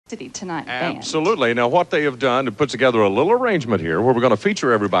City Tonight Band. Absolutely. Now, what they have done to put together a little arrangement here where we're going to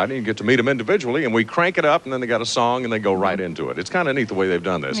feature everybody and get to meet them individually, and we crank it up, and then they got a song, and they go right into it. It's kind of neat the way they've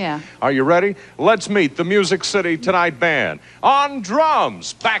done this. Yeah. Are you ready? Let's meet the Music City Tonight Band. On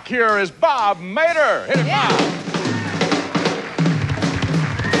drums, back here is Bob Mader. Hit it, Bob.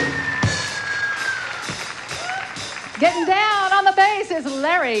 Getting down on the bass is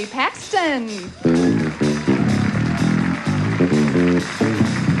Larry Paxton.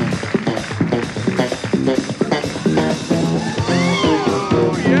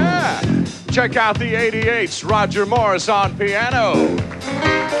 Oh, yeah. Check out the 88s, Roger Morris on piano.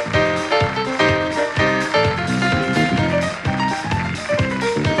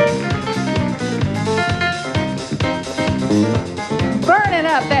 Burning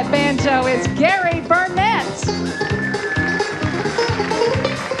up that banjo is Gary Burnett.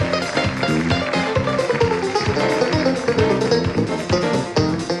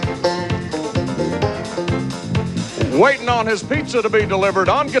 Waiting on his pizza to be delivered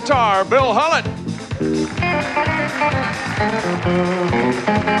on guitar, Bill Hullett.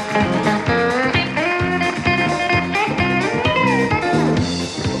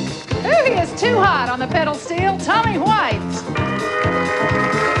 Ooh, he is too hot on the pedal steel, Tommy White.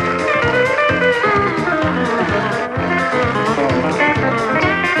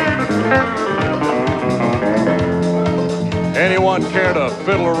 Anyone care to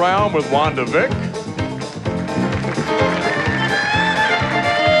fiddle around with Wanda Vick?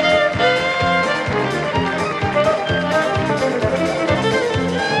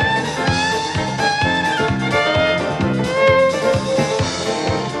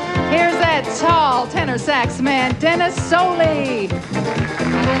 Here's that tall tenor sax man, Dennis Soley.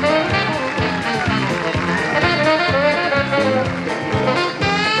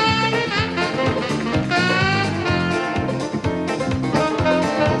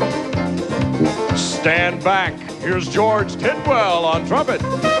 Stand back. Here's George Tidwell on trumpet.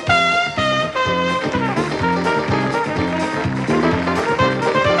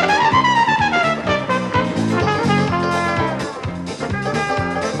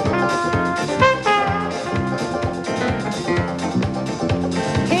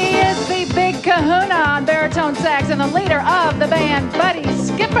 He is the big kahuna on baritone sax and the leader of the band, Buddy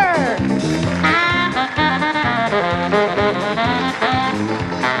Skipper.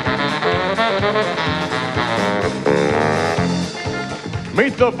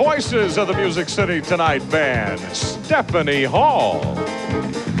 Meet the voices of the Music City Tonight Band. Stephanie Hall.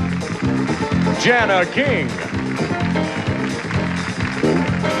 Jana King.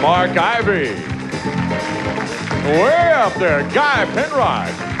 Mark Ivy. Way up there, Guy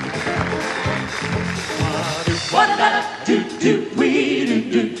Penrod.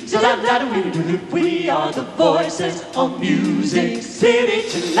 We are the voices of Music City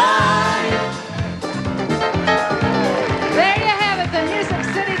tonight. There you have it, the Music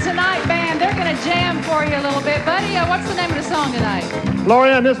City Tonight Band. They're going to jam for you a little bit. Buddy, what's the name of the song tonight?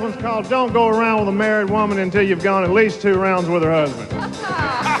 Lorianne, this one's called Don't Go Around with a Married Woman Until You've Gone at least 2 rounds with her husband. All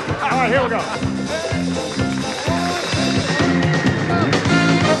right, here we go.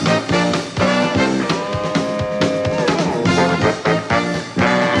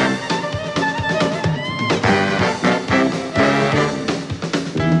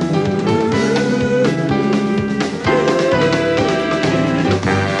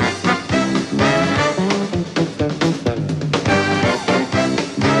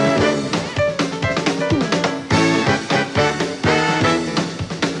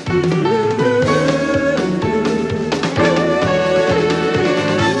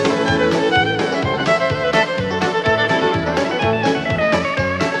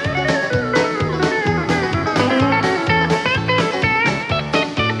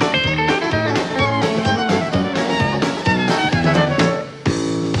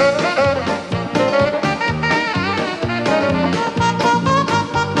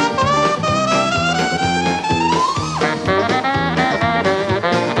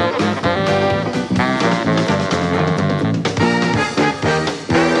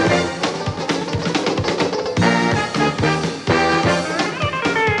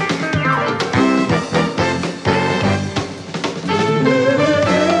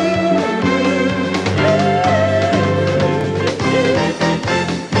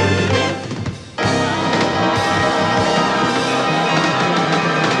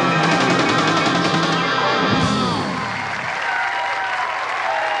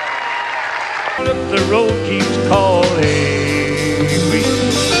 The road keeps calling me.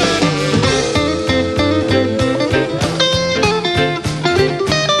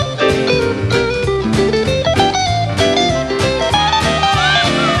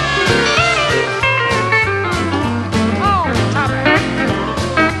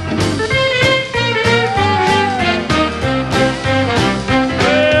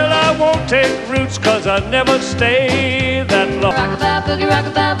 I'd never stay that long. Rockabye, boogie,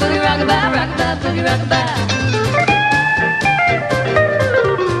 rockabye, boogie, rockabye, rockabye, boogie, rockabye.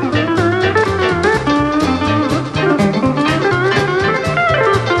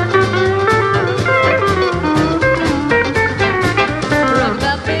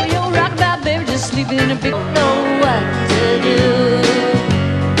 Rockabye, baby, oh, rockabye, baby, just sleeping in a big, know what to do.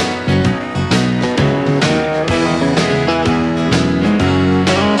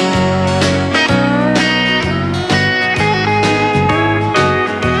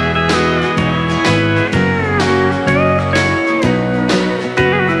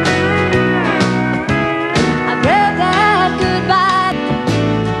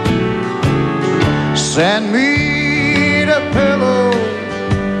 Send me the pillow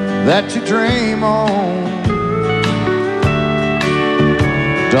that you dream on.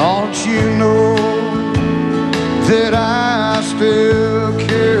 Don't you know that I still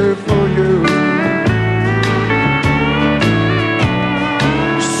care for you?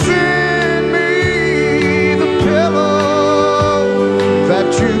 Send me the pillow that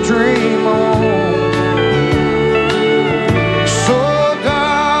you dream on.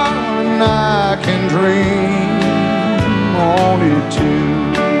 I can dream on it too.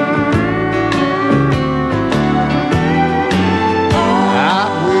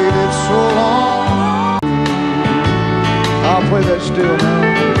 I've waited so long. I'll play that still now.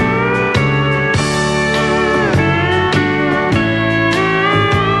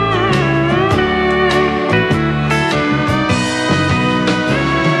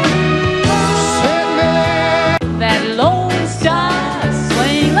 That Lone Star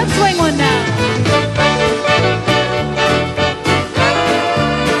swing. Let's swing one now.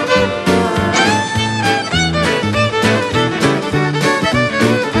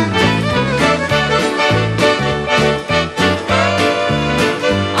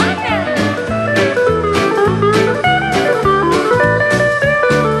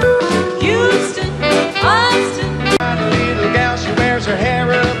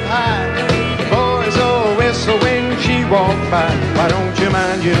 Why don't you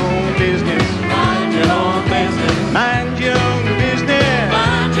mind your own business? Mind your own business. Mind your own business.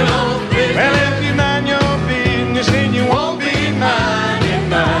 Mind your own business. Well, if you mind your business, then you won't be minding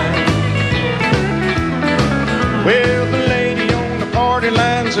mine. Well, the lady on the party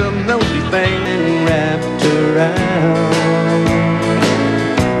line's a nosy thing and wrapped around.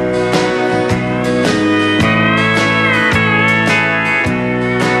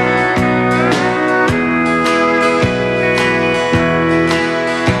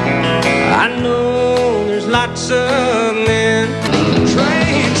 Lots of men,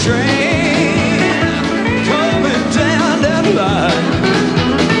 train, coming down that line.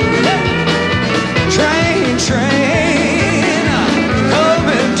 Train,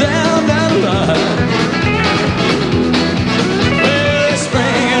 coming down that line. Well, it's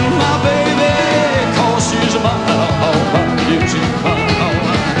bringing my baby, 'cause she's my beauty.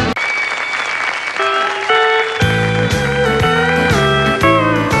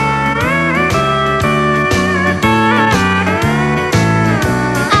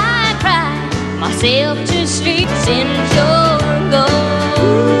 Myself to sleep in your gold.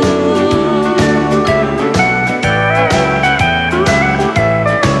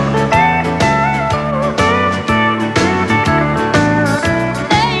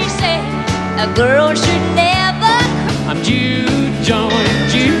 They say a girl should never. I'm Jude Joint,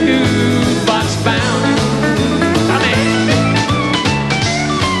 jukebox bound. Come in.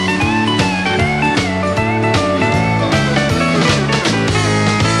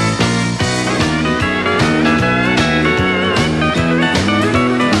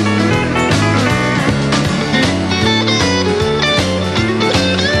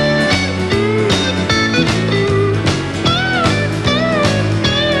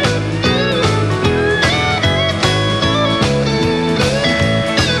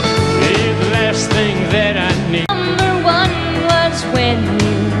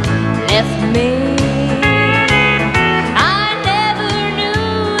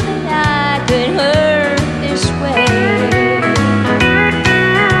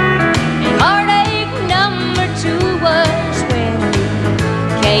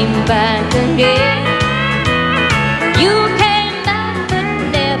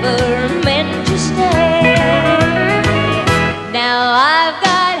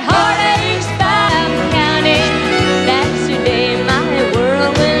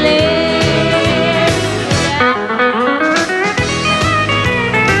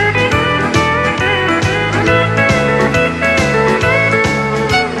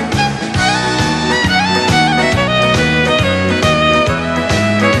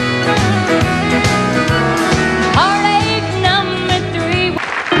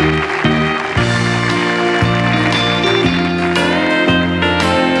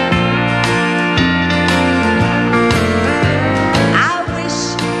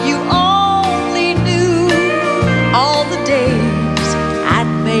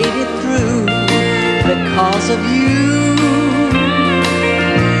 because of you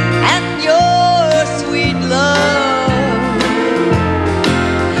and your sweet love.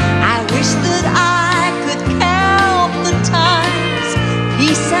 I wish that I could count the times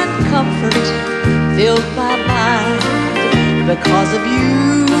peace and comfort filled my mind because of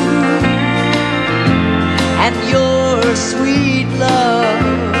you and your sweet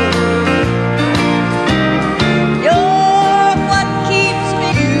love.